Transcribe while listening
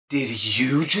Did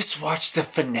you just watch the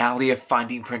finale of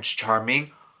Finding Prince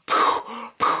Charming?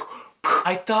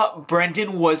 I thought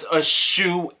Brendan was a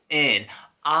shoo-in.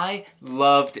 I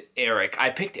loved Eric. I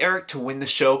picked Eric to win the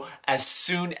show as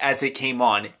soon as it came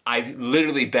on. I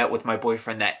literally bet with my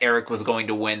boyfriend that Eric was going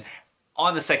to win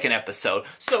on the second episode.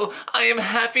 So I am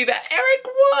happy that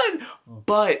Eric won.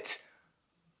 But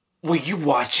were you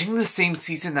watching the same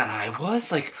season that I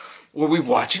was? Like, were we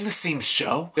watching the same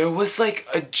show? There was like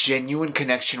a genuine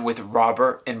connection with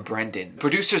Robert and Brendan.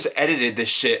 Producers edited this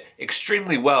shit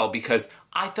extremely well because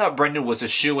I thought Brendan was a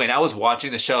shoo-in. I was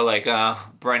watching the show like,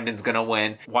 Brendan's gonna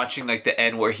win. Watching like the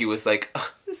end where he was like,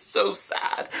 this is so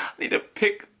sad. I need to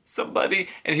pick somebody.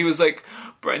 And he was like,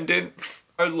 Brendan,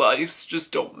 our lives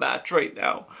just don't match right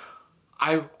now.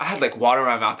 I had like water in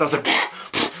my mouth. I was like,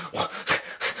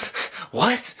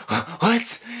 what?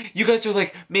 What? You guys are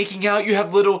like making out, you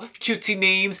have little cutesy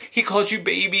names, he called you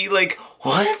baby, like,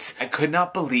 what? I could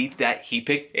not believe that he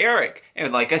picked Eric.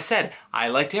 And like I said, I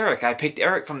liked Eric. I picked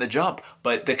Eric from the jump.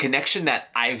 But the connection that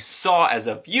I saw as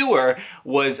a viewer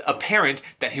was apparent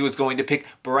that he was going to pick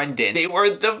Brendan. They were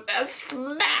the best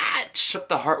match. But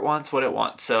the heart wants what it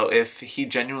wants. So if he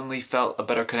genuinely felt a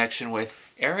better connection with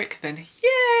Eric, then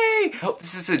yay! I hope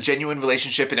this is a genuine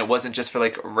relationship and it wasn't just for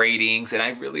like ratings, and I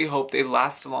really hope they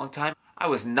last a long time. I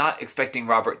was not expecting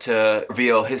Robert to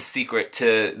reveal his secret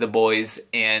to the boys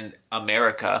and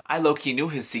America. I low-key knew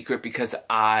his secret because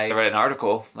I read an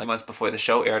article like months before the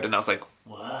show aired and I was like,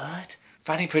 what?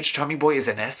 Finding Prince Charming Boy is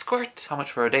an escort? How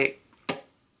much for a date?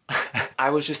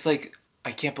 I was just like,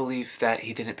 I can't believe that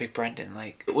he didn't pick Brendan.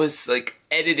 Like, it was like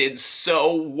edited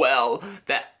so well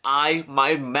that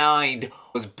my mind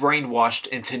was brainwashed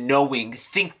into knowing,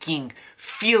 thinking,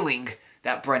 feeling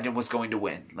that Brendan was going to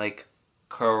win. Like,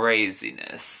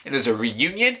 craziness. And there's a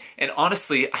reunion, and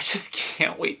honestly, I just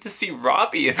can't wait to see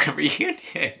Robbie in the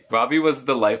reunion. Robbie was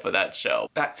the life of that show.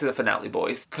 Back to the finale,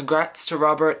 boys. Congrats to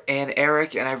Robert and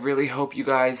Eric, and I really hope you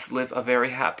guys live a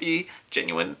very happy,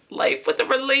 genuine life with a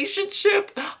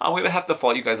relationship. I'm gonna have to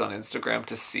follow you guys on Instagram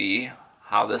to see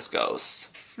how this goes.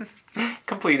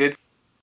 Completed.